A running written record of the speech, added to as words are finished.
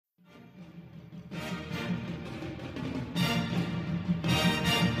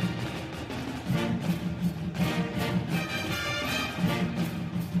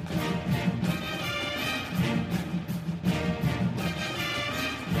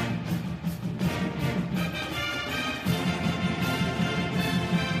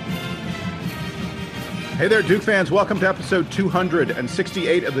Hey there, Duke fans. Welcome to episode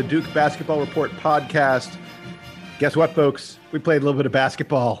 268 of the Duke Basketball Report podcast. Guess what, folks? We played a little bit of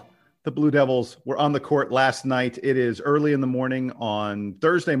basketball. The Blue Devils were on the court last night. It is early in the morning on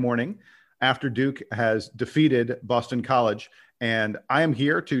Thursday morning after Duke has defeated Boston College. And I am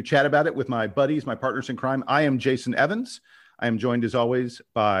here to chat about it with my buddies, my partners in crime. I am Jason Evans. I am joined, as always,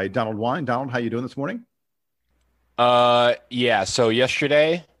 by Donald Wine. Donald, how you doing this morning? Yeah. So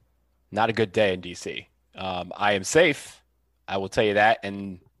yesterday, not a good day in DC. I am safe. I will tell you that.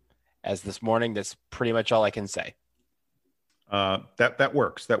 And as this morning, that's pretty much all I can say. That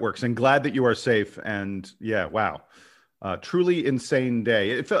works. That works. And glad that you are safe. And yeah, wow. Truly insane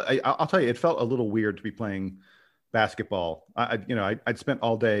day. I'll tell you, it felt a little weird to be playing basketball. I'd spent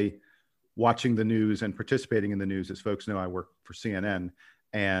all day watching the news and participating in the news. As folks know, I work for CNN,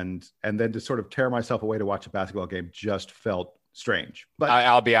 and then to sort of tear myself away to watch a basketball game just felt strange. But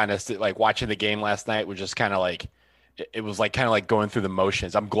I'll be honest, like watching the game last night was just kind of like, it was like kind of like going through the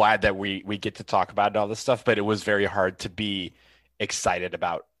motions. I'm glad that we get to talk about all this stuff, but it was very hard to be excited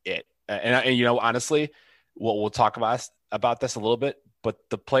about it. And you know, honestly, we'll talk about this a little bit, but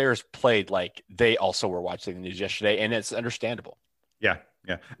the players played like they also were watching the news yesterday, and it's understandable. Yeah.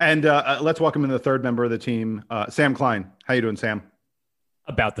 And let's welcome in the third member of the team, Sam Klein. How you doing, Sam?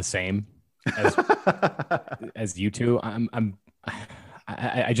 About the same as as you two.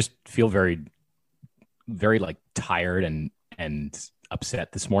 I just feel very, very like tired and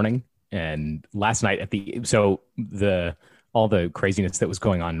upset this morning. And last night all the craziness that was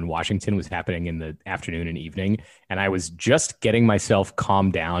going on in Washington was happening in the afternoon and evening. And I was just getting myself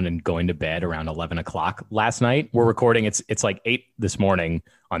calmed down and going to bed around 11 o'clock last night. We're recording. It's like 8 this morning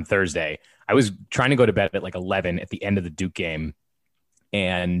on Thursday. I was trying to go to bed at like 11 at the end of the Duke game.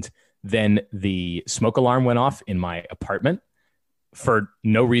 And then the smoke alarm went off in my apartment for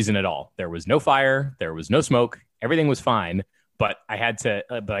no reason at all. There was no fire. There was no smoke. Everything was fine, but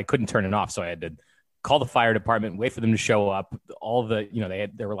but I couldn't turn it off. So I had to call the fire department, wait for them to show up.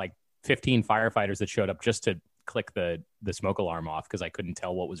 There were like 15 firefighters that showed up just to click the smoke alarm off because I couldn't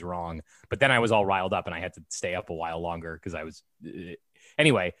tell what was wrong. But then I was all riled up and I had to stay up a while longer because I was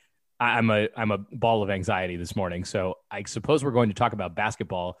anyway. I'm a ball of anxiety this morning. So I suppose we're going to talk about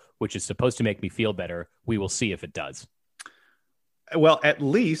basketball, which is supposed to make me feel better. We will see if it does. Well, at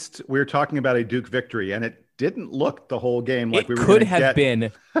least we're talking about a Duke victory, and it didn't look the whole game like we were going to get.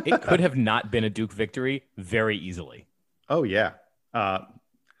 It could have not been a Duke victory very easily. Oh, yeah.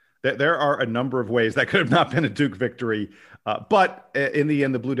 There are a number of ways that could have not been a Duke victory. But in the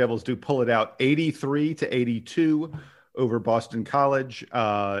end, the Blue Devils do pull it out 83-82 over Boston College.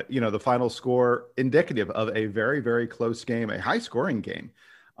 The final score indicative of a very, very close game, a high-scoring game.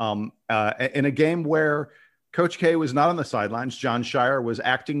 In a game where Coach K was not on the sidelines. Jon Scheyer was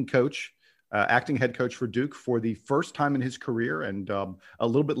acting head coach for Duke for the first time in his career. And a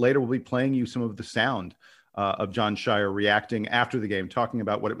little bit later, we'll be playing you some of the sound of Jon Scheyer reacting after the game, talking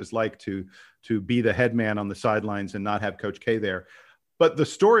about what it was like to be the head man on the sidelines and not have Coach K there. But the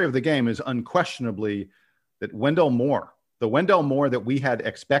story of the game is unquestionably that Wendell Moore, the Wendell Moore that we had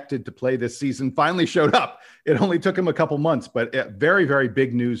expected to play this season, finally showed up. It only took him a couple months, but very, very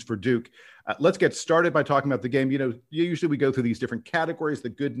big news for Duke. Let's get started by talking about the game. You know, usually we go through these different categories, the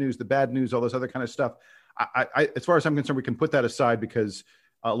good news, the bad news, all this other kind of stuff. As far as I'm concerned, we can put that aside because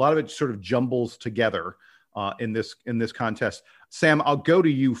a lot of it sort of jumbles together in this contest. Sam, I'll go to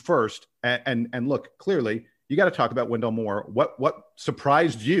you first. And look, clearly, you got to talk about Wendell Moore. What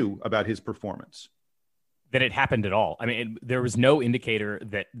surprised you about his performance? That it happened at all. I mean, there was no indicator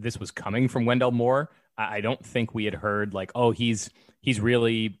that this was coming from Wendell Moore. I don't think we had heard like, oh, he's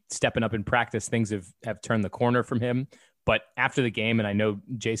really stepping up in practice. Things have turned the corner from him. But after the game, and I know,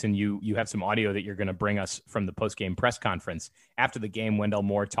 Jason, you have some audio that you're going to bring us from the post-game press conference. After the game, Wendell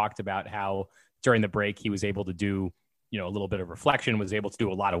Moore talked about how during the break he was able to do, a little bit of reflection, was able to do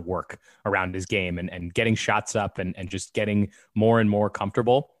a lot of work around his game and getting shots up and just getting more and more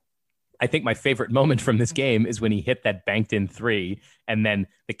comfortable. I think my favorite moment from this game is when he hit that banked in three, and then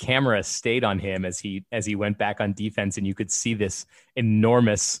the camera stayed on him as he went back on defense, and you could see this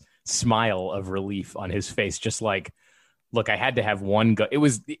enormous smile of relief on his face, just like, look, I had to have one go.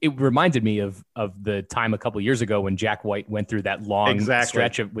 It reminded me of the time a couple of years ago when Jack White went through that long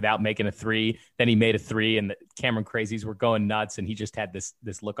stretch without making a three. Then he made a three, and the Cameron crazies were going nuts, and he just had this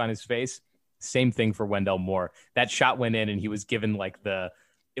look on his face. Same thing for Wendell Moore. That shot went in, and he was given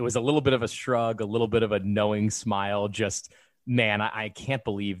it was a little bit of a shrug, a little bit of a knowing smile. Just, man, I can't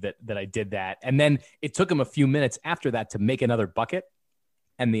believe that I did that. And then it took him a few minutes after that to make another bucket.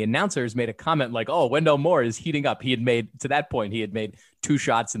 And the announcers made a comment like, oh, Wendell Moore is heating up. To that point, he had made two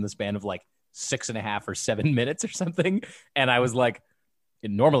shots in the span of like 6.5 or 7 minutes or something. And I was like,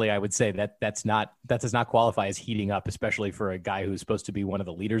 normally I would say that that does not qualify as heating up, especially for a guy who's supposed to be one of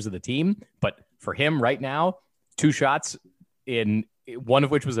the leaders of the team. But for him right now, 2 shots, in one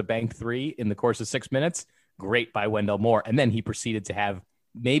of which was a banked 3 in the course of 6 minutes. Great by Wendell Moore. And then he proceeded to have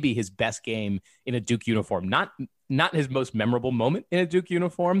maybe his best game in a Duke uniform. Not his most memorable moment in a Duke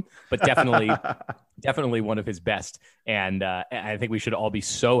uniform, but definitely one of his best. And I think we should all be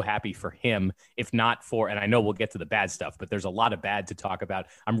so happy for him, if not for, and I know we'll get to the bad stuff, but there's a lot of bad to talk about.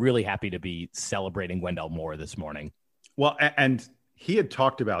 I'm really happy to be celebrating Wendell Moore this morning. Well, and he had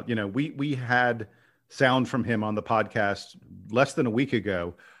talked about, we had sound from him on the podcast less than a week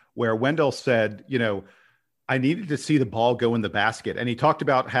ago where Wendell said, I needed to see the ball go in the basket. And he talked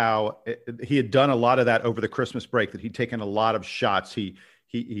about how he had done a lot of that over the Christmas break, that he'd taken a lot of shots. He'd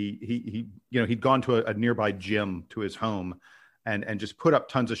gone to a nearby gym to his home and just put up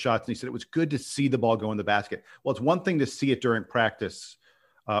tons of shots. And he said it was good to see the ball go in the basket. Well, it's one thing to see it during practice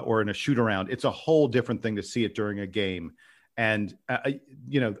or in a shoot around. It's a whole different thing to see it during a game. And, I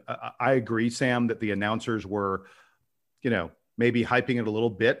agree, Sam, that the announcers were, maybe hyping it a little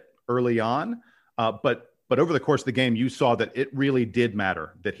bit early on. But over the course of the game, you saw that it really did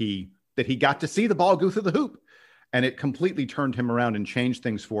matter that he got to see the ball go through the hoop, and it completely turned him around and changed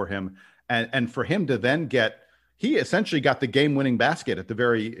things for him. And for him to then he essentially got the game-winning basket at the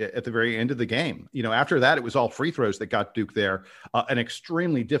very end of the game. After that, it was all free throws that got Duke there. An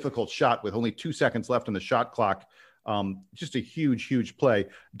extremely difficult shot with only 2 seconds left on the shot clock. Just a huge play.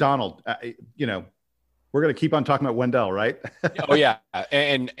 Donald, we're going to keep on talking about Wendell, right? Oh, yeah.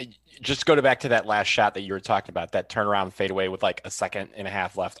 And just go back to that last shot that you were talking about, that turnaround fadeaway with like a 1.5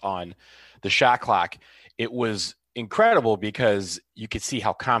 seconds left on the shot clock. It was incredible because you could see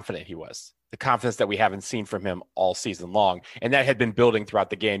how confident he was, the confidence that we haven't seen from him all season long. And that had been building throughout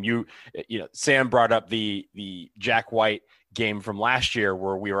the game. Sam brought up the Jack White game from last year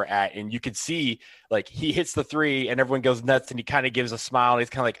where we were at, and you could see like he hits the 3 and everyone goes nuts, and he kind of gives a smile, and he's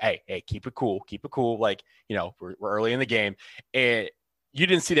kind of like, hey, keep it cool. Like, we're early in the game. And you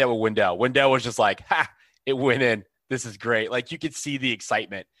didn't see that with Wendell. Wendell was just like, it went in. This is great. Like, you could see the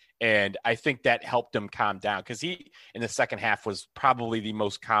excitement. And I think that helped him calm down because he, in the second half, was probably the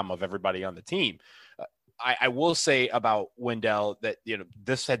most calm of everybody on the team. I will say about Wendell that,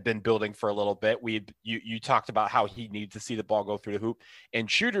 this had been building for a little bit. You talked about how he needed to see the ball go through the hoop, and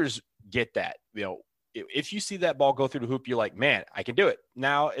shooters get that. If you see that ball go through the hoop, you're like, man, I can do it.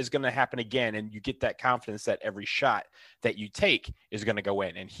 Now it's going to happen again. And you get that confidence that every shot that you take is going to go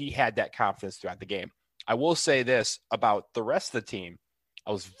in. And he had that confidence throughout the game. I will say this about the rest of the team.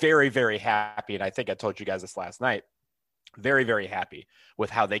 I was very, very happy. And I think I told you guys this last night. Very, very happy with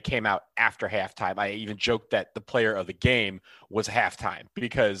how they came out after halftime. I even joked that the player of the game was halftime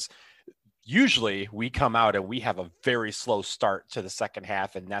because usually we come out and we have a very slow start to the second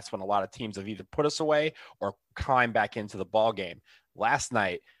half. And that's when a lot of teams have either put us away or climb back into the ball game. Last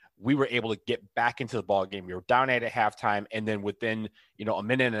night, we were able to get back into the ball game. We were down 8 at halftime. And then within, a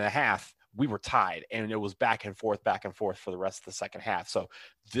minute and a half, we were tied, and it was back and forth for the rest of the second half. So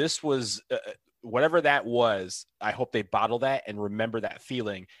this was whatever that was. I hope they bottle that and remember that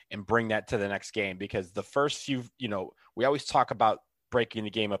feeling and bring that to the next game, because the first few, we always talk about breaking the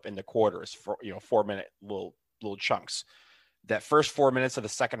game up into quarters for, 4-minute little chunks. That first 4 minutes of the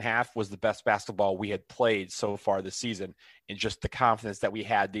second half was the best basketball we had played so far this season. And just the confidence that we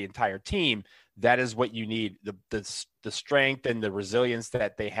had, the entire team, that is what you need. The strength and the resilience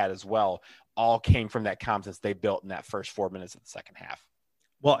that they had as well all came from that confidence they built in that first 4 minutes of the second half.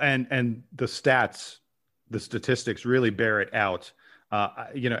 Well, and the statistics really bear it out.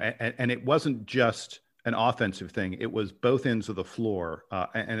 And it wasn't just an offensive thing. It was both ends of the floor.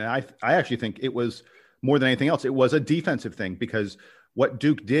 And I actually think it was more than anything else, it was a defensive thing, because what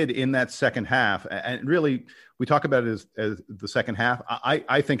Duke did in that second half, and really we talk about it as the second half.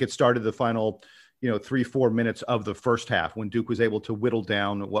 I think it started the final, 3-4 minutes of the first half when Duke was able to whittle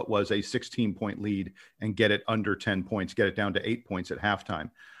down what was a 16-point lead and get it under 10 points, get it down to 8 points at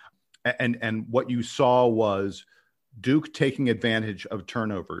halftime. And what you saw was Duke taking advantage of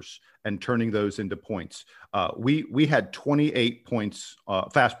turnovers and turning those into points. We had 28 points,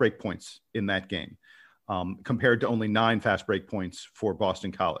 fast break points in that game. Compared to only 9 fast break points for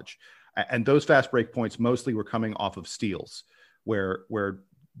Boston College. And those fast break points mostly were coming off of steals where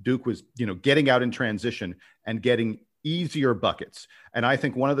Duke was, getting out in transition and getting easier buckets. And I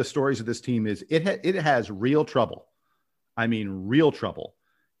think one of the stories of this team is it has real trouble. I mean, real trouble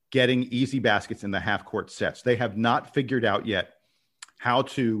getting easy baskets in the half court sets. They have not figured out yet how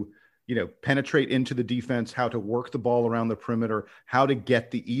to, penetrate into the defense, how to work the ball around the perimeter, how to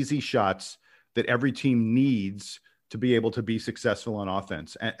get the easy shots that every team needs to be able to be successful on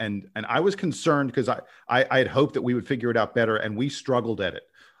offense. And I was concerned because I had hoped that we would figure it out better, and we struggled at it,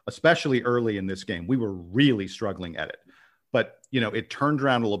 especially early in this game. We were really struggling at it. But, it turned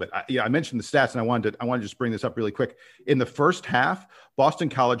around a little bit. I mentioned the stats, and I wanted to just bring this up really quick. In the first half, Boston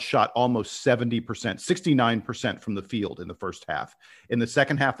College shot almost 70%, 69% from the field in the first half. In the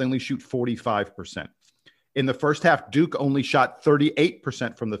second half, they only shoot 45%. In the first half, Duke only shot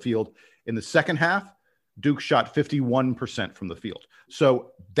 38% from the field. In the second half, Duke shot 51% from the field.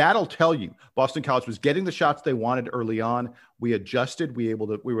 So that'll tell you Boston College was getting the shots they wanted early on. We adjusted. We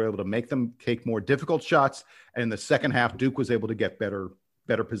were able to make them take more difficult shots. And in the second half, Duke was able to get better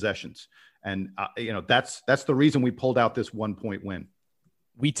possessions. And that's the reason we pulled out this 1-point win.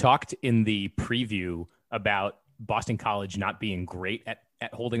 We talked in the preview about Boston College not being great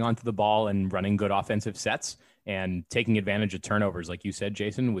at holding onto the ball and running good offensive sets, and taking advantage of turnovers. Like you said,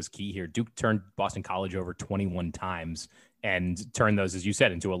 Jason, was key here. Duke turned Boston College over 21 times and turned those, as you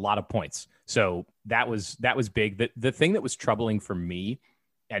said, into a lot of points. So that was big. The thing that was troubling for me,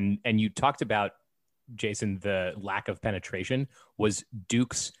 and you talked about, Jason, the lack of penetration, was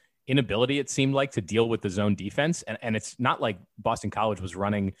Duke's inability, it seemed like, to deal with the zone defense. And it's not like Boston College was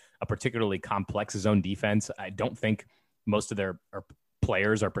running a particularly complex zone defense. I don't think most of their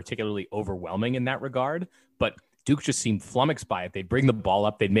players are particularly overwhelming in that regard, but Duke just seemed flummoxed by it. They'd bring the ball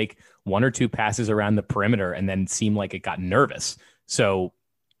up, they'd make one or two passes around the perimeter, and then seem like it got nervous. So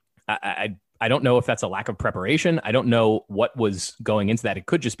I don't know if that's a lack of preparation. I don't know what was going into that. It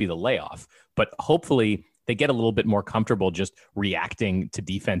could just be the layoff, but hopefully they get a little bit more comfortable just reacting to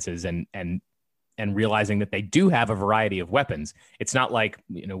defenses and realizing that they do have a variety of weapons. It's not like,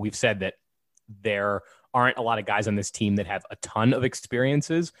 we've said that there aren't a lot of guys on this team that have a ton of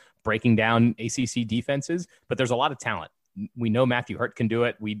experiences breaking down ACC defenses, but there's a lot of talent. We know Matthew Hurt can do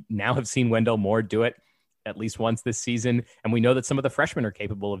it. We now have seen Wendell Moore do it at least once this season, and we know that some of the freshmen are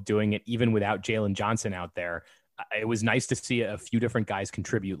capable of doing it even without Jalen Johnson out there. It was nice to see a few different guys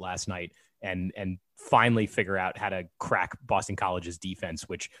contribute last night and finally figure out how to crack Boston College's defense,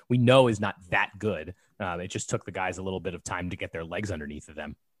 which we know is not that good. It just took the guys a little bit of time to get their legs underneath of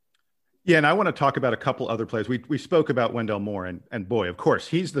them. Yeah, and I want to talk about a couple other players. We spoke about Wendell Moore, and boy, of course,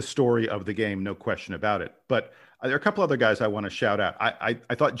 he's the story of the game, no question about it. But there are a couple other guys I want to shout out.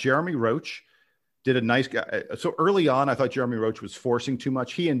 I thought Jeremy Roach did a nice guy. So early on, I thought Jeremy Roach was forcing too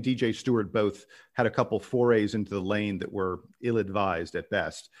much. He and DJ Stewart both had a couple forays into the lane that were ill-advised at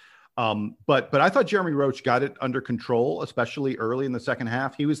best. But I thought Jeremy Roach got it under control, especially early in the second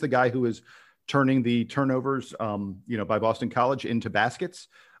half. He was the guy who was turning the turnovers, by Boston College into baskets.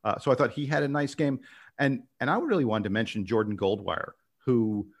 So I thought he had a nice game. And I really wanted to mention Jordan Goldwire,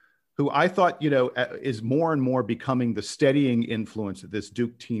 who I thought, is more and more becoming the steadying influence that this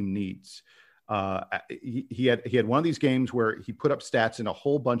Duke team needs. He had one of these games where he put up stats in a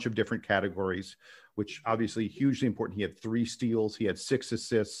whole bunch of different categories, which obviously hugely important. He had 3 steals. He had 6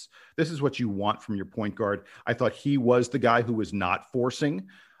 assists. This is what you want from your point guard. I thought he was the guy who was not forcing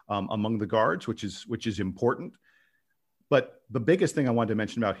among the guards, which is important. But the biggest thing I wanted to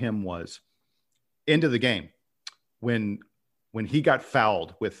mention about him was end of the game when he got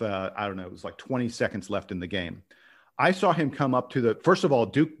fouled with, it was like 20 seconds left in the game. I saw him come up to first of all,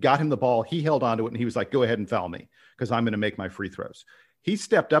 Duke got him the ball. He held onto it and he was like, go ahead and foul me because I'm going to make my free throws. He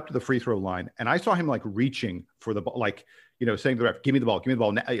stepped up to the free throw line and I saw him like reaching for the ball, like, saying to the ref, give me the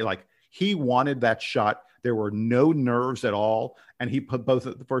ball. Like he wanted that shot. There were no nerves at all. And he put both,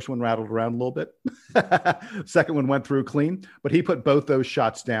 the first one rattled around a little bit. Second one went through clean, but he put both those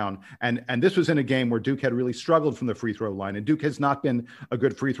shots down. And this was in a game where Duke had really struggled from the free throw line. And Duke has not been a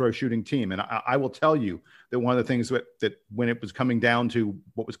good free throw shooting team. And I will tell you that one of the things that when it was coming down to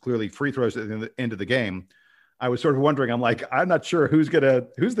what was clearly free throws at the end of the game, I was sort of wondering, I'm not sure who's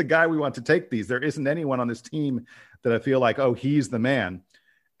the guy we want to take these. There isn't anyone on this team that I feel like, oh, he's the man.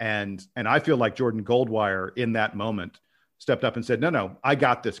 And I feel like Jordan Goldwire in that moment stepped up and said, no, I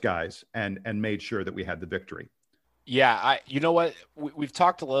got this, guys, and made sure that we had the victory. Yeah, you know what? We've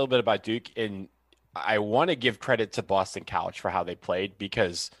talked a little bit about Duke, and I want to give credit to Boston College for how they played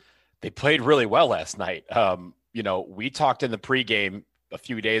because they played really well last night. We talked in the pregame a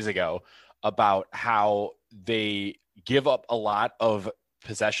few days ago about how they give up a lot of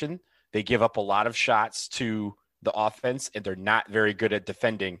possession. They give up a lot of shots to the offense, and they're not very good at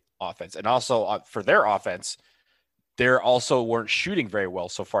defending offense. And also for their offense, they're also weren't shooting very well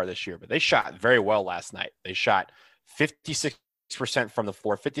so far this year, but they shot very well last night. They shot 56% from the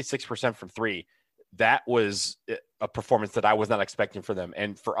floor, 56% from 3. That was a performance that I was not expecting for them.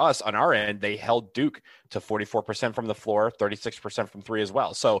 And for us on our end, they held Duke to 44% from the floor, 36% from 3 as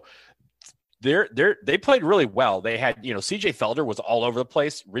well. So They played really well. They had, CJ Felder was all over the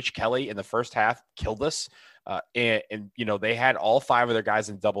place. Rich Kelly in the first half killed us. And they had all 5 of their guys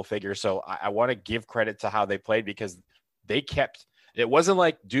in double figures. So I want to give credit to how they played, because it wasn't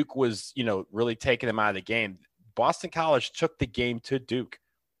like Duke was, really taking them out of the game. Boston College took the game to Duke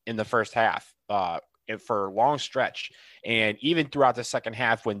in the first half for a long stretch. And even throughout the second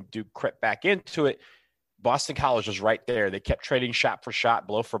half, when Duke crept back into it, Boston College was right there. They kept trading shot for shot,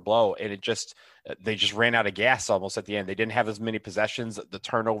 blow for blow, and they just ran out of gas almost at the end. They didn't have as many possessions. The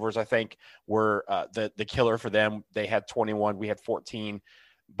turnovers, I think, were the killer for them. They had 21, we had 14.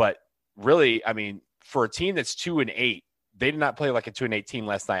 But really, I mean, for a team that's 2-8, they did not play like a 2-8 team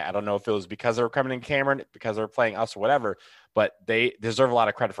last night. I don't know if it was because they were coming in Cameron, because they were playing us or whatever, but they deserve a lot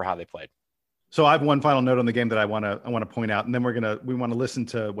of credit for how they played. So I have one final note on the game that I want to point out, and then we want to listen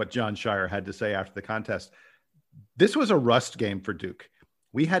to what John Shire had to say after the contest. This was a rust game for Duke.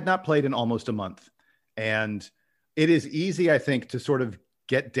 We had not played in almost a month, and it is easy, I think, to sort of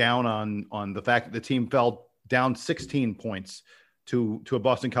get down on the fact that the team fell down 16 points to a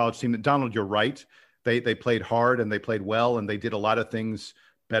Boston College team. That, Donald, you're right. They played hard and they played well, and they did a lot of things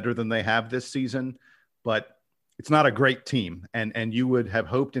better than they have this season, but it's not a great team, and you would have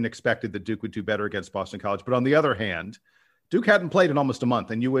hoped and expected that Duke would do better against Boston College. But on the other hand, Duke hadn't played in almost a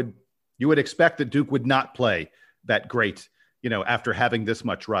month, and you would expect that Duke would not play that great, after having this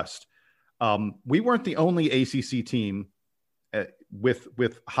much rust. We weren't the only ACC team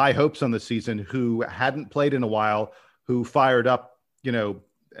with high hopes on the season who hadn't played in a while, who fired up,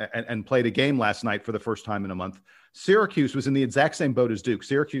 and played a game last night for the first time in a month. Syracuse was in the exact same boat as Duke.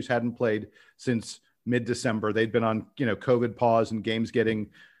 Syracuse hadn't played since mid-December. They'd been on, COVID pause and games getting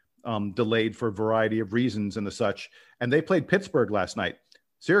delayed for a variety of reasons and the such. And they played Pittsburgh last night.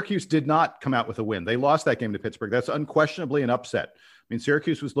 Syracuse did not come out with a win. They lost that game to Pittsburgh. That's unquestionably an upset. I mean,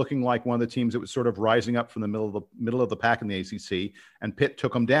 Syracuse was looking like one of the teams that was sort of rising up from the middle of the pack in the ACC, and Pitt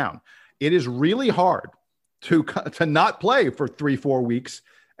took them down. It is really hard to not play for 3-4 weeks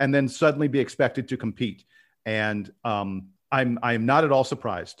and then suddenly be expected to compete. And I'm not at all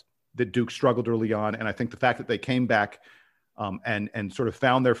surprised that Duke struggled early on. And I think the fact that they came back and sort of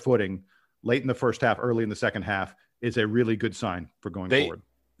found their footing late in the first half, early in the second half, is a really good sign for going forward.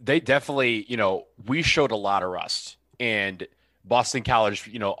 They definitely, we showed a lot of rust, and Boston College,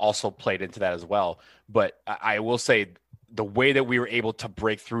 also played into that as well. But I will say the way that we were able to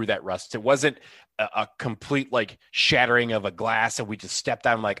break through that rust, it wasn't a complete like shattering of a glass and we just stepped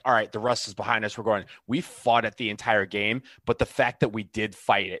down like, all right, the rust is behind us, we're going. We fought it the entire game, but the fact that we did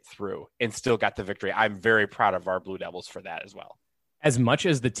fight it through and still got the victory, I'm very proud of our Blue Devils for that as well. As much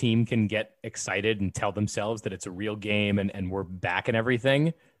as the team can get excited and tell themselves that it's a real game and we're back and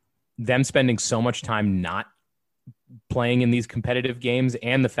everything, them spending so much time not playing in these competitive games,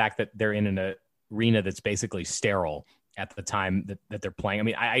 and the fact that they're in an arena that's basically sterile at the time that they're playing. I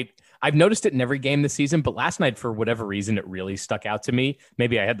mean, I've noticed it in every game this season, but last night, for whatever reason, it really stuck out to me.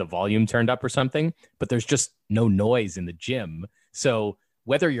 Maybe I had the volume turned up or something, but there's just no noise in the gym. So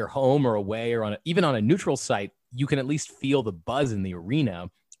whether you're home or away or even on a neutral site, you can at least feel the buzz in the arena,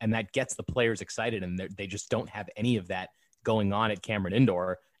 and that gets the players excited, and they just don't have any of that going on at Cameron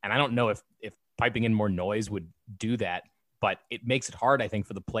Indoor. And I don't know if piping in more noise would do that, but it makes it hard, I think,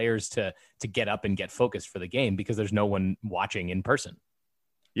 for the players to get up and get focused for the game because there's no one watching in person.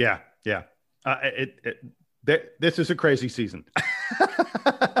 Yeah. This is a crazy season.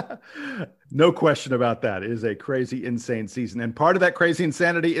 No question about that. It is a crazy, insane season. And part of that crazy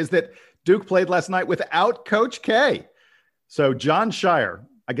insanity is that Duke played last night without Coach K. So John Shire,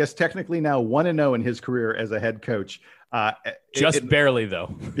 I guess technically now 1-0 in his career as a head coach. Barely,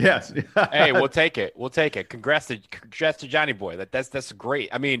 though. Yes. Hey, we'll take it. Congrats to Johnny Boy. That's great.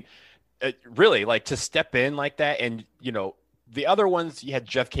 I mean, really, like, to step in like that, and the other ones, you had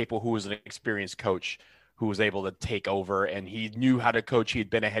Jeff Capel, who was an experienced coach, who was able to take over, and he knew how to coach. He'd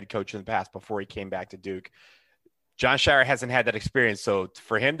been a head coach in the past before he came back to Duke. John Shire hasn't had that experience, so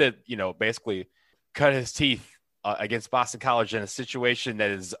for him to basically cut his teeth against Boston College in a situation that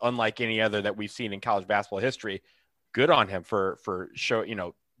is unlike any other that we've seen in college basketball history, good on him for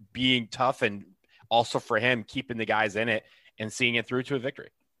being tough, and also for him keeping the guys in it and seeing it through to a victory.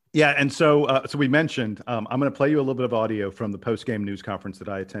 Yeah, and so we mentioned, I'm going to play you a little bit of audio from the post-game news conference that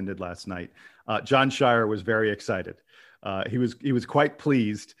I attended last night. John Shire was very excited. He was quite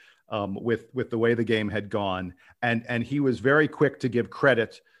pleased with the way the game had gone, and he was very quick to give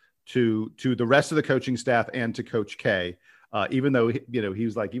credit to the rest of the coaching staff and to Coach K Even though, he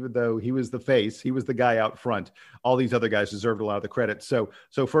was like, even though he was the face, he was the guy out front, all these other guys deserved a lot of the credit. So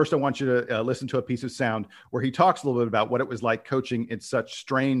first I want you to listen to a piece of sound where he talks a little bit about what it was like coaching in such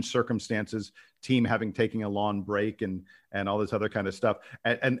strange circumstances, team having taken a long break and all this other kind of stuff.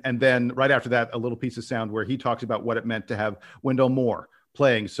 And then right after that, a little piece of sound where he talks about what it meant to have Wendell Moore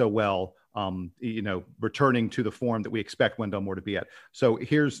playing so well, returning to the form that we expect Wendell Moore to be at. So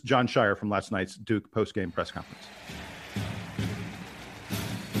here's Jon Scheyer from last night's Duke post-game press conference.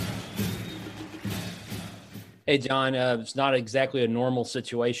 Hey, John, it's not exactly a normal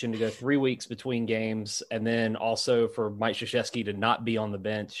situation to go 3 weeks between games and then also for Mike Krzyzewski to not be on the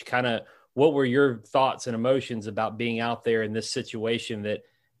bench. Kind of what were your thoughts and emotions about being out there in this situation that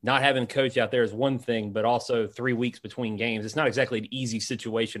not having a coach out there is one thing, but also 3 weeks between games? It's not exactly an easy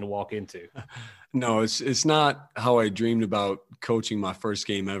situation to walk into. No, it's not how I dreamed about coaching my first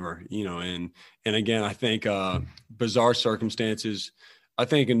game ever, and again, I think bizarre circumstances. I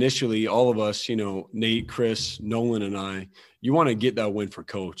think initially all of us, Nate, Chris, Nolan, and I, you want to get that win for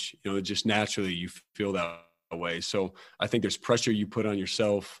coach, just naturally you feel that way. So I think there's pressure you put on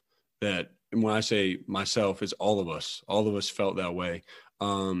yourself that, and when I say myself, it's all of us felt that way.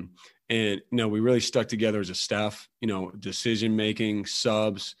 And, we really stuck together as a staff, decision-making,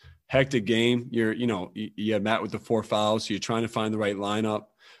 subs, hectic game. You had Matt with the 4 fouls. So you're trying to find the right lineup,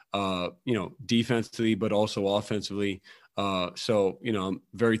 defensively, but also offensively. So I'm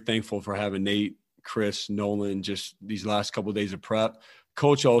very thankful for having Nate, Chris, Nolan, just these last couple of days of prep.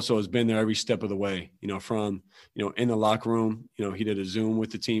 Coach also has been there every step of the way, from, in the locker room, he did a Zoom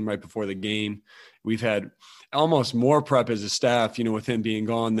with the team right before the game. We've had almost more prep as a staff, with him being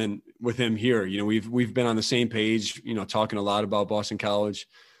gone than with him here. We've been on the same page, talking a lot about Boston College.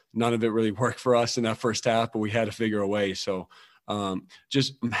 None of it really worked for us in that first half, but we had to figure a way. So I'm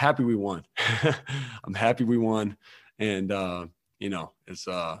happy we won. I'm happy we won. And, it's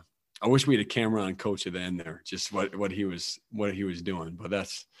I wish we had a camera on coach at the end there, just what he was doing, but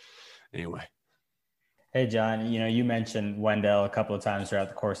that's anyway. Hey, John, you mentioned Wendell a couple of times throughout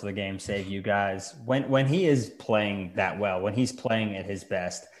the course of the game, save you guys. When he is playing that well, when he's playing at his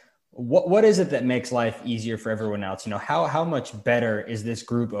best, what is it that makes life easier for everyone else? How much better is this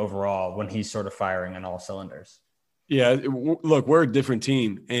group overall when he's sort of firing on all cylinders? Yeah, look, we're a different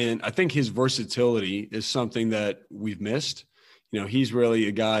team, and I think his versatility is something that we've missed. He's really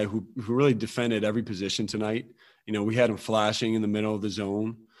a guy who really defended every position tonight. We had him flashing in the middle of the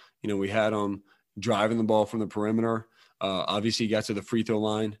zone. We had him driving the ball from the perimeter. Obviously, he got to the free throw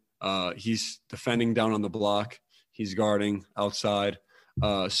line. He's defending down on the block. He's guarding outside.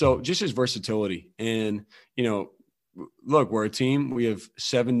 So just his versatility. And, look, we're a team. We have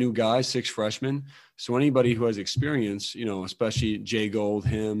 7 new guys, 6 freshmen. So anybody who has experience, especially Jay Gold,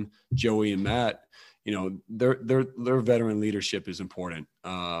 him, Joey, and Matt, their veteran leadership is important.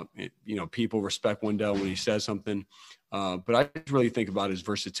 People respect Wendell when he says something. But I really think about his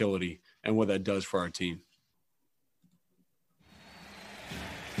versatility and what that does for our team.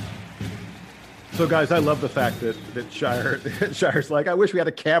 So, guys, I love the fact that Sheyer's like, I wish we had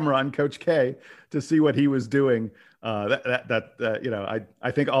a camera on Coach K to see what he was doing.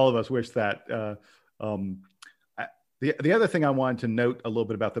 I think all of us wish that. The other thing I wanted to note a little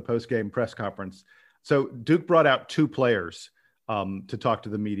bit about the post-game press conference. So Duke brought out 2 players to talk to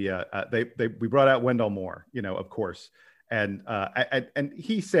the media. We brought out Wendell Moore, of course, and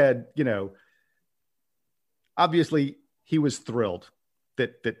he said, obviously he was thrilled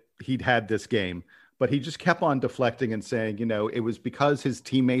that he'd had this game, but he just kept on deflecting and saying, it was because his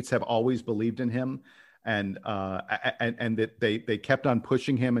teammates have always believed in him, and that they kept on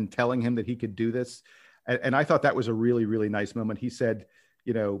pushing him and telling him that he could do this. And I thought that was a really, really nice moment. He said,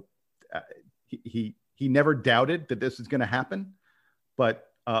 he never doubted that this was going to happen,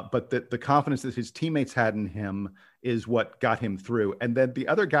 but the confidence that his teammates had in him is what got him through. And then the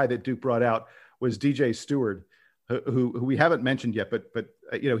other guy that Duke brought out was DJ Stewart, who we haven't mentioned yet, but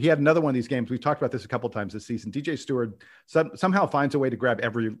he had another one of these games. We've talked about this a couple of times this season. DJ Stewart somehow finds a way to grab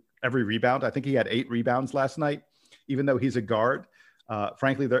every rebound. I think he had 8 rebounds last night, even though he's a guard.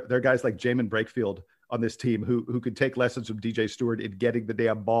 Frankly, there are guys like Jamin Brakefield on this team who could take lessons from DJ Stewart in getting the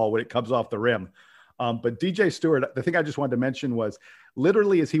damn ball when it comes off the rim. But DJ Stewart, the thing I just wanted to mention was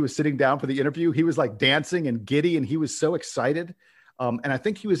literally as he was sitting down for the interview, he was like dancing and giddy, and he was so excited. And I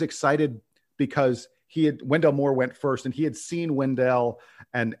think he was excited because Wendell Moore went first, and he had seen Wendell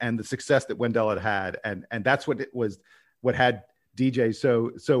and the success that Wendell had. And that's what had DJ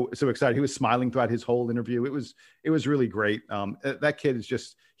so excited. He was smiling throughout his whole interview. It was really great. That kid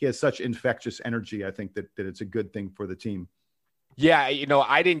he has such infectious energy. I think that it's a good thing for the team. Yeah,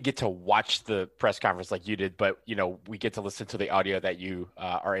 I didn't get to watch the press conference like you did, but we get to listen to the audio that you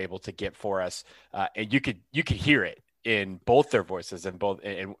are able to get for us, and you could hear it in both their voices, and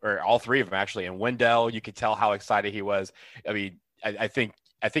or all three of them actually. And Wendell, you could tell how excited he was. I mean, I think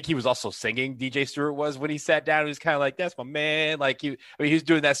he was also singing. DJ Stewart was when he sat down. He was kind of like, "That's my man." Like he was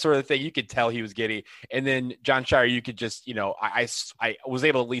doing that sort of thing. You could tell he was giddy. And then John Shire, you could just, I was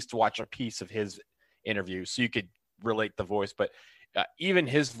able at least to watch a piece of his interview, so you could relate the voice, but even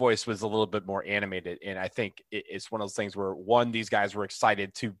his voice was a little bit more animated. And I think it's one of those things where, one, these guys were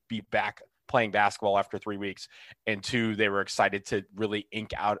excited to be back playing basketball after 3 weeks, and two, they were excited to really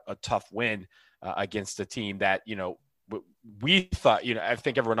ink out a tough win against a team that, we thought, I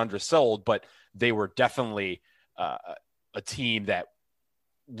think everyone undersold, but they were definitely a team that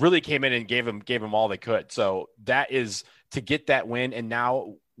really came in and gave them all they could. So that is to get that win. And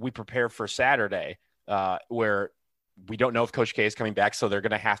now we prepare for Saturday, where we don't know if Coach K is coming back, so they're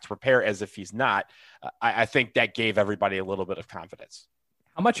going to have to prepare as if he's not. I think that gave everybody a little bit of confidence.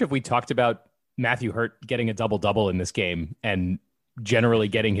 How much have we talked about Matthew Hurt getting a double-double in this game and generally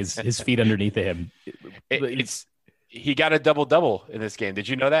getting his feet underneath him? He got a double-double in this game. Did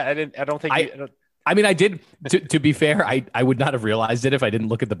you know that? I don't think. I mean, I did. To be fair, I would not have realized it if I didn't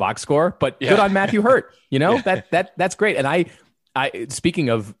look at the box score. But Good on Matthew Hurt. That's great. And I speaking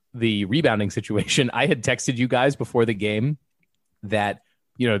of the rebounding situation, I had texted you guys before the game that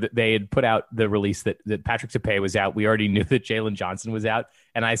they had put out the release that Patrick Tapé was out. We already knew that Jalen Johnson was out,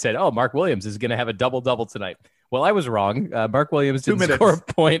 and I said, "Oh, Mark Williams is going to have a double-double tonight." Well, I was wrong. Mark Williams didn't score a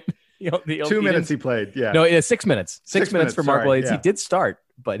point. 2 minutes he played. Yeah. No, 6 minutes. 6 minutes for Mark Williams. Yeah. He did start,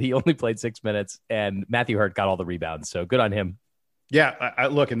 but he only played 6 minutes, and Matthew Hurt got all the rebounds. So good on him. Yeah. I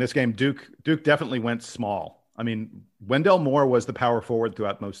look, in this game, Duke definitely went small. I mean, Wendell Moore was the power forward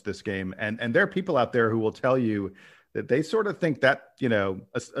throughout most of this game. And there are people out there who will tell you that they sort of think that,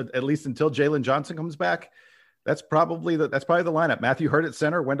 at least until Jalen Johnson comes back, that's probably the lineup. Matthew Hurt at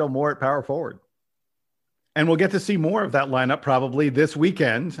center, Wendell Moore at power forward. And we'll get to see more of that lineup probably this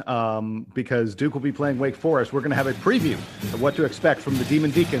weekend because Duke will be playing Wake Forest. We're going to have a preview of what to expect from the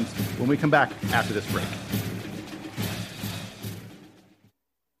Demon Deacons when we come back after this break.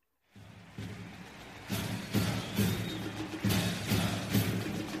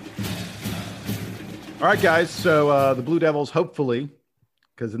 All right, guys. So the Blue Devils, hopefully,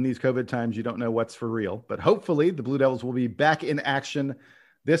 because in these COVID times, you don't know what's for real, but hopefully the Blue Devils will be back in action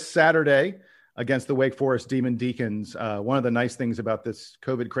this Saturday against the Wake Forest Demon Deacons. One of the nice things about this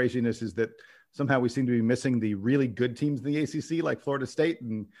COVID craziness is that somehow we seem to be missing the really good teams in the ACC, like Florida State,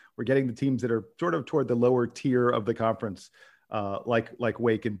 and we're getting the teams that are sort of toward the lower tier of the conference, like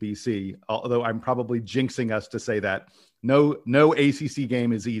Wake and BC. Although I'm probably jinxing us to say that no ACC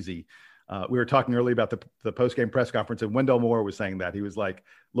game is easy. We were talking earlier about the post-game press conference, and Wendell Moore was saying that. He was like,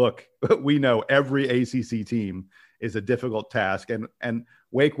 look, we know every ACC team is a difficult task, and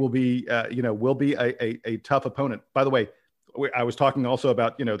Wake will be a tough opponent. By the way, I was talking also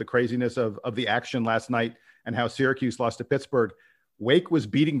about, the craziness of the action last night and how Syracuse lost to Pittsburgh. Wake was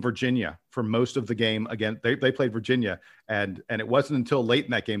beating Virginia for most of the game. Again, they played Virginia, and it wasn't until late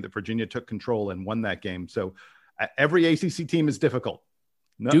in that game that Virginia took control and won that game. So every ACC team is difficult.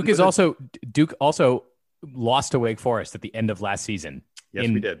 Duke also lost to Wake Forest at the end of last season. Yes,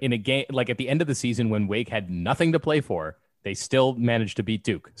 we did. In a game, like at the end of the season when Wake had nothing to play for, they still managed to beat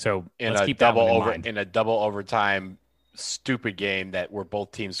Duke. So let's keep that one in mind. In a double overtime stupid game where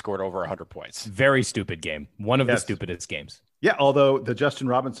both teams scored over 100 points. Very stupid game. One of the stupidest games. Yeah, although the Justin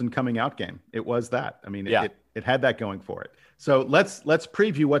Robinson coming out game, it was that. I mean, it had that going for it. So let's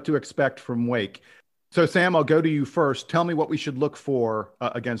preview what to expect from Wake. So, Sam, I'll go to you first. Tell me what we should look for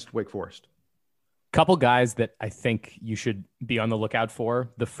against Wake Forest. Couple guys that I think you should be on the lookout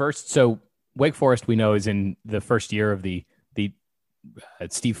for. The first, so Wake Forest, we know, is in the first year of the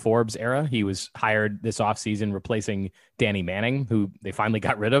Steve Forbes era. He was hired this offseason replacing Danny Manning, who they finally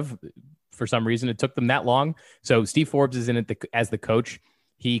got rid of. For some reason, it took them that long. So Steve Forbes is in it as the coach.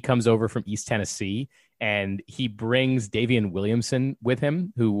 He comes over from East Tennessee, and he brings Davian Williamson with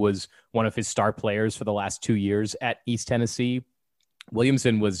him, who was one of his star players for the last 2 years at East Tennessee.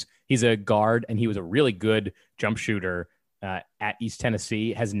 Williamson he's a guard, and he was a really good jump shooter at East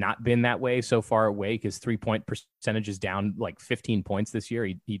Tennessee. Has not been that way so far at Wake. His 3-point percentage is down like 15 points this year.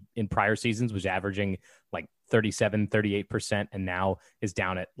 He in prior seasons was averaging like 37, 38%, and now is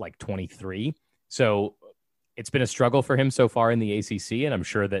down at like 23. So it's been a struggle for him so far in the ACC, and I'm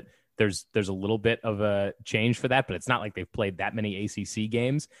sure that there's a little bit of a change for that, but it's not like they've played that many ACC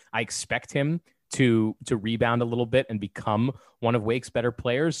games. I expect him to rebound a little bit and become one of Wake's better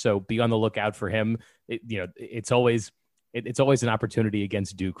players. So be on the lookout for him. It's always it's always an opportunity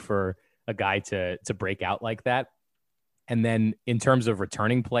against Duke for a guy to break out like that. And then in terms of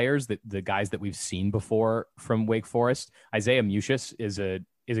returning players, the guys that we've seen before from Wake Forest, Isaiah Mucius is a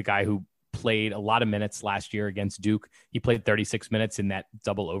guy who played a lot of minutes last year against Duke. He played 36 minutes in that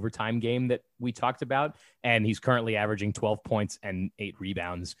double overtime game that we talked about, and he's currently averaging 12 points and 8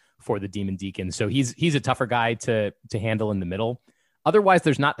 rebounds for the Demon Deacons. So he's a tougher guy to handle in the middle. Otherwise,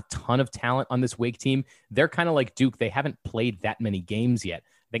 there's not a ton of talent on this Wake team. They're kind of like Duke. They haven't played that many games yet.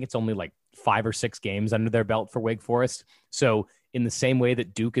 I think it's only like 5 or 6 games under their belt for Wake Forest. So in the same way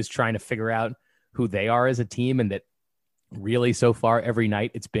that Duke is trying to figure out who they are as a team, and that really so far every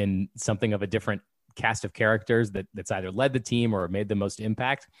night it's been something of a different cast of characters that's either led the team or made the most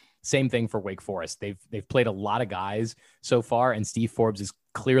impact. Same thing for Wake Forest. They've played a lot of guys so far, and Steve Forbes is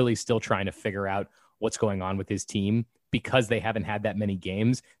clearly still trying to figure out what's going on with his team because they haven't had that many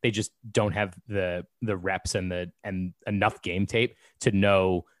games. They just don't have the reps and enough game tape to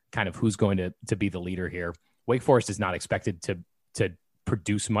know kind of who's going to be the leader here. Wake Forest is not expected to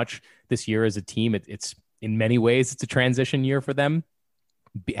produce much this year as a team. It's in many ways, it's a transition year for them,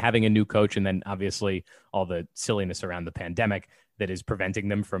 having a new coach, and then obviously all the silliness around the pandemic that is preventing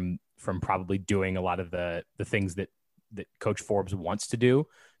them from probably doing a lot of the things that Coach Forbes wants to do.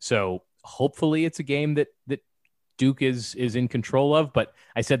 So hopefully it's a game that Duke is in control of. But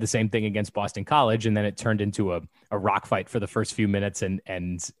I said the same thing against Boston College, and then it turned into a rock fight for the first few minutes, and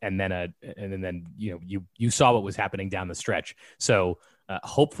then you saw what was happening down the stretch. So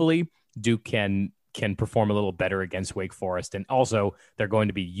hopefully Duke can perform a little better against Wake Forest, and also they're going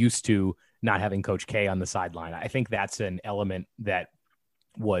to be used to not having Coach K on the sideline. I think that's an element that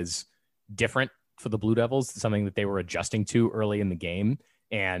was different for the Blue Devils, something that they were adjusting to early in the game.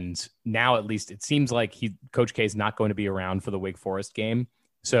 And now at least it seems like Coach K is not going to be around for the Wake Forest game.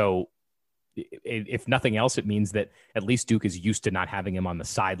 So if nothing else, it means that at least Duke is used to not having him on the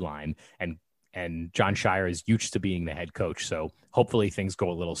sideline, and John Shire is used to being the head coach. So hopefully things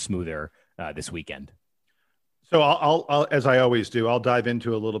go a little smoother this weekend. So I'll, as I always do, I'll dive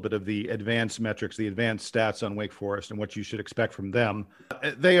into a little bit of the advanced metrics, the advanced stats on Wake Forest and what you should expect from them.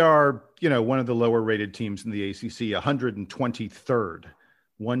 They are, one of the lower rated teams in the ACC, 123rd,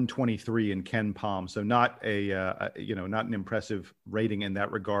 123 in Ken Palm. So not not an impressive rating in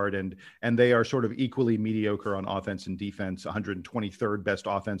that regard. And they are sort of equally mediocre on offense and defense, 123rd best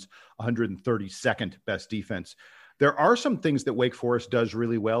offense, 132nd best defense. There are some things that Wake Forest does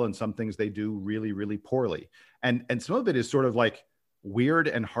really well and some things they do really, really poorly. And some of it is sort of like weird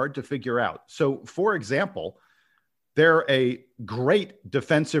and hard to figure out. So, for example, they're a great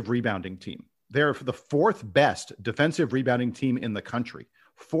defensive rebounding team. They're the 4th best defensive rebounding team in the country.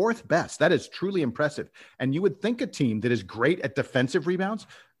 4th best. That is truly impressive. And you would think a team that is great at defensive rebounds,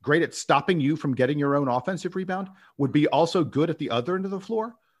 great at stopping you from getting your own offensive rebound, would be also good at the other end of the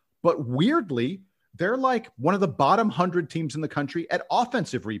floor. But weirdly, they're like one of the bottom 100 teams in the country at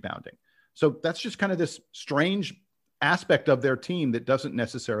offensive rebounding. So that's just kind of this strange aspect of their team that doesn't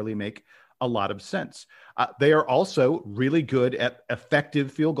necessarily make a lot of sense. They are also really good at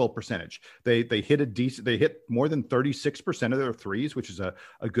effective field goal percentage. They hit more than 36% of their threes, which is a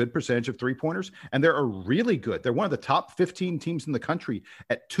good percentage of 3-pointers. And they're really good. They're one of the top 15 teams in the country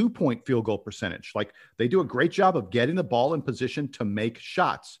at 2-point field goal percentage. Like, they do a great job of getting the ball in position to make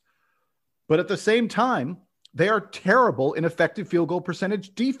shots. But at the same time, they are terrible in effective field goal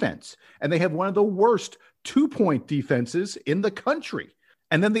percentage defense. And they have one of the worst 2-point defenses in the country.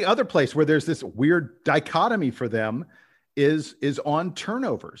 And then the other place where there's this weird dichotomy for them is on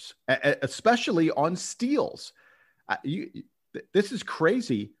turnovers, especially on steals. This is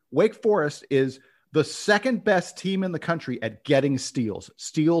crazy. Wake Forest is the 2nd best team in the country at getting steals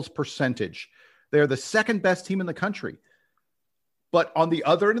percentage. They're the 2nd best team in the country. But on the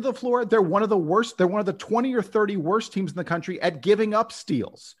other end of the floor, they're one of the worst. They're one of the 20 or 30 worst teams in the country at giving up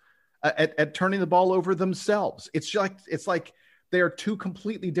steals, at turning the ball over themselves. It's like they are two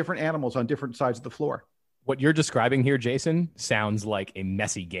completely different animals on different sides of the floor. What you're describing here, Jason, sounds like a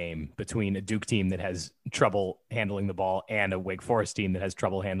messy game between a Duke team that has trouble handling the ball and a Wake Forest team that has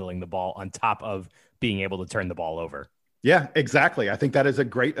trouble handling the ball, on top of being able to turn the ball over. Yeah, exactly. I think that is a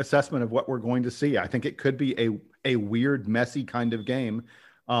great assessment of what we're going to see. I think it could be a weird, messy kind of game.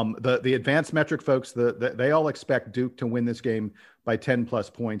 The advanced metric folks, they all expect Duke to win this game by 10 plus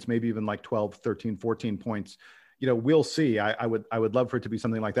points, maybe even like 12, 13, 14 points. We'll see. I would love for it to be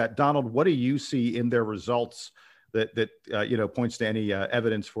something like that. Donald, what do you see in their results that points to any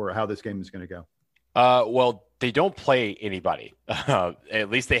evidence for how this game is going to go? Well, they don't play anybody. At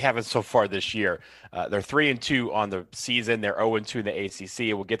least they haven't so far this year. They're 3-2 on the season. They're 0-2 in the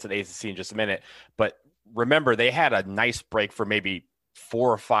ACC. We'll get to the ACC in just a minute. But remember, they had a nice break for maybe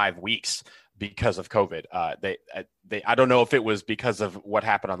 4 or 5 weeks because of COVID. I don't know if it was because of what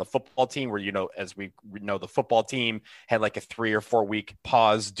happened on the football team, where, as we know, the football team had like a 3 or 4 week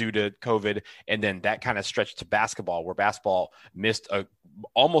pause due to COVID. And then that kind of stretched to basketball, where basketball missed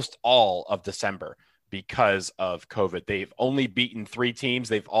almost all of December because of COVID. They've only beaten 3 teams.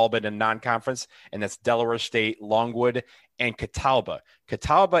 They've all been in non-conference, and that's Delaware State, Longwood, and Catawba.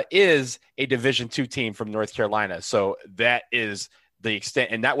 Catawba is a Division II team from North Carolina. So that is the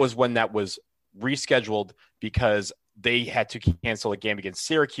extent. And that was when that was rescheduled because they had to cancel a game against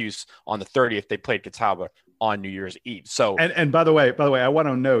Syracuse on the 30th. They played Catawba on New Year's Eve. So, and by the way, I want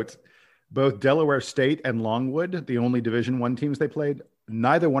to note both Delaware State and Longwood, the only Division I teams they played,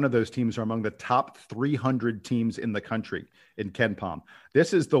 neither one of those teams are among the top 300 teams in the country in KenPom.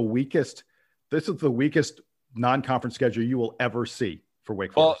 This is the weakest non-conference schedule you will ever see for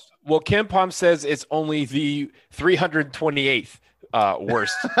Wake Forest. Well, KenPom says it's only the 328th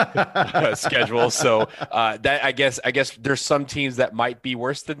worst schedule. So that I guess there's some teams that might be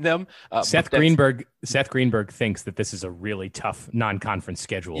worse than them. Seth Greenberg thinks that this is a really tough non-conference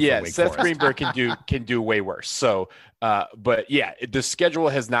schedule. Yeah, for Wake Seth Forest. Greenberg can do way worse. So, but yeah, the schedule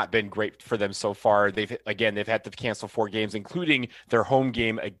has not been great for them so far. They've had to cancel 4 games, including their home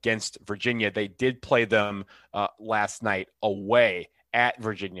game against Virginia. They did play them last night away at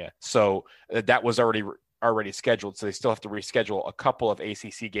Virginia, so that was already scheduled. So they still have to reschedule a couple of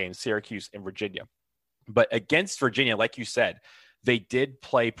ACC games, Syracuse and Virginia. But against Virginia, like you said, they did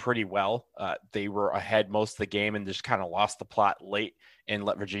play pretty well. They were ahead most of the game and just kind of lost the plot late and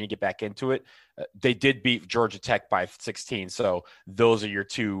let Virginia get back into it. They did beat Georgia Tech by 16. So those are your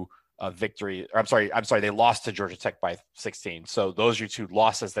 2 victory. I'm sorry. They lost to Georgia Tech by 16. So those are your 2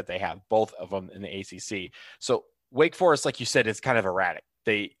 losses that they have, both of them in the ACC. So Wake Forest, like you said, is kind of erratic.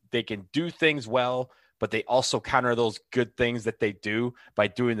 They can do things well, but they also counter those good things that they do by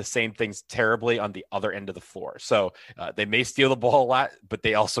doing the same things terribly on the other end of the floor. So they may steal the ball a lot, but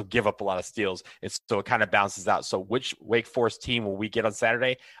they also give up a lot of steals. So it kind of balances out. So which Wake Forest team will we get on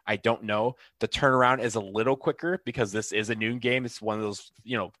Saturday? I don't know. The turnaround is a little quicker because this is a noon game. It's one of those,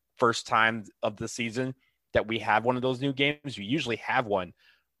 first time of the season that we have one of those new games. You usually have one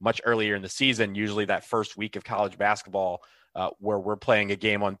much earlier in the season, usually that first week of college basketball, where we're playing a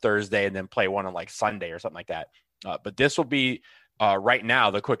game on Thursday and then play one on like Sunday or something like that. But this will be right now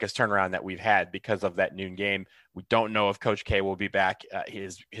the quickest turnaround that we've had because of that noon game. We don't know if Coach K will be back.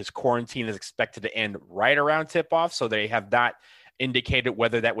 His quarantine is expected to end right around tip-off, so they have not indicated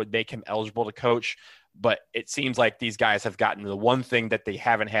whether that would make him eligible to coach. But it seems like these guys have gotten the one thing that they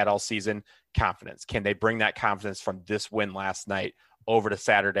haven't had all season, confidence. Can they bring that confidence from this win last night over to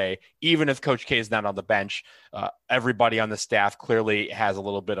Saturday? Even if Coach K is not on the bench, everybody on the staff clearly has a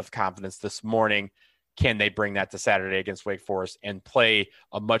little bit of confidence this morning. Can they bring that to Saturday against Wake Forest and play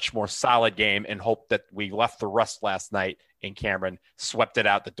a much more solid game and hope that we left the rust last night in Cameron, swept it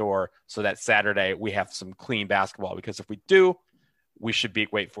out the door so that Saturday we have some clean basketball? Because if we do, we should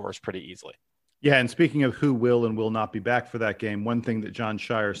beat Wake Forest pretty easily. Yeah, and speaking of who will and will not be back for that game, one thing that John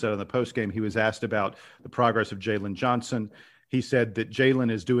Shire said on the postgame, he was asked about the progress of Jalen Johnson. He said that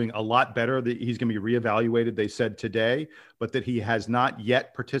Jalen is doing a lot better, that he's going to be reevaluated, they said today, but that he has not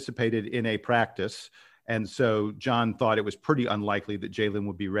yet participated in a practice. And so John thought it was pretty unlikely that Jalen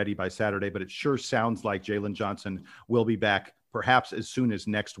would be ready by Saturday, but it sure sounds like Jalen Johnson will be back perhaps as soon as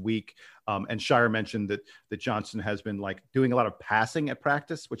next week. And Shire mentioned that Johnson has been like doing a lot of passing at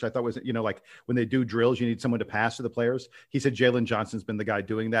practice, which I thought was, like when they do drills, you need someone to pass to the players. He said Jalen Johnson's been the guy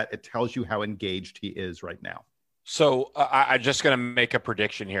doing that. It tells you how engaged he is right now. So I'm just going to make a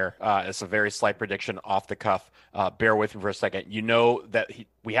prediction here. It's a very slight prediction off the cuff. Bear with me for a second. You know that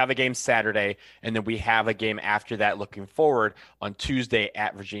we have a game Saturday, and then we have a game after that looking forward on Tuesday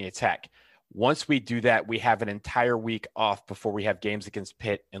at Virginia Tech. Once we do that, we have an entire week off before we have games against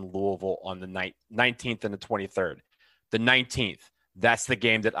Pitt and Louisville on the 19th and the 23rd. The 19th, that's the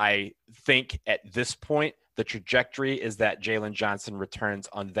game that I think at this point, the trajectory is that Jalen Johnson returns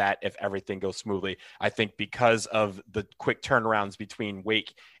on that if everything goes smoothly. I think because of the quick turnarounds between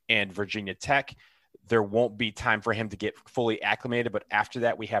Wake and Virginia Tech, there won't be time for him to get fully acclimated. But after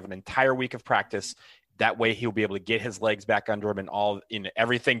that, we have an entire week of practice. That way he'll be able to get his legs back under him and all in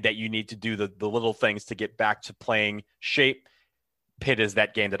everything that you need to do, the little things to get back to playing shape. Pitt is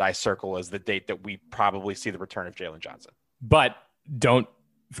that game that I circle as the date that we probably see the return of Jalen Johnson. But don't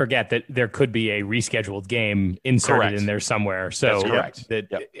forget that there could be a rescheduled game inserted Correct. in there somewhere. So correct.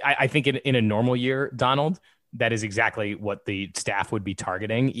 I think in a normal year, Donald, that is exactly what the staff would be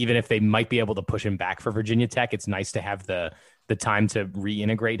targeting. Even if they might be able to push him back for Virginia Tech, it's nice to have the time to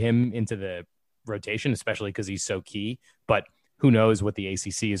reintegrate him into the rotation, especially because he's so key. But who knows what the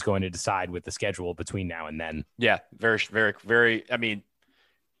ACC is going to decide with the schedule between now and then. Yeah, very, very, very. I mean,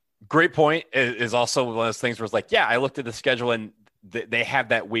 great point is also one of those things where it's like, yeah, I looked at the schedule and they have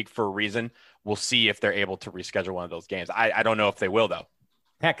that week for a reason. We'll see if they're able to reschedule one of those games. I don't know if they will, though.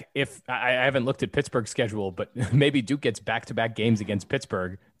 Heck, if I haven't looked at Pittsburgh's schedule, but maybe Duke gets back-to-back games against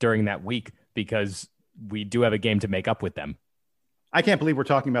Pittsburgh during that week because we do have a game to make up with them. I can't believe we're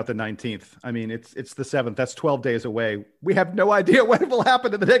talking about the 19th. I mean, it's the 7th. That's 12 days away. We have no idea what will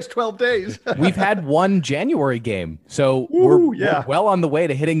happen in the next 12 days. We've had one January game, so we're well on the way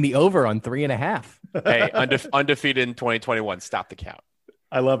to hitting the over on 3.5. Hey, undefeated in 2021. Stop the count.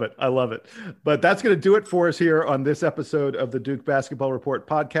 I love it. I love it. But that's going to do it for us here on this episode of the Duke Basketball Report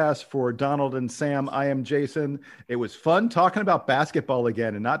podcast. For Donald and Sam, I am Jason. It was fun talking about basketball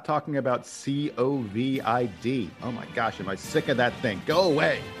again and not talking about COVID. Oh my gosh, am I sick of that thing? Go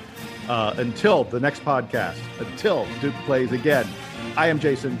away. Until the next podcast, until Duke plays again, I am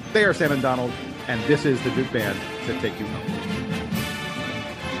Jason. They are Sam and Donald, and this is the Duke Band to take you home.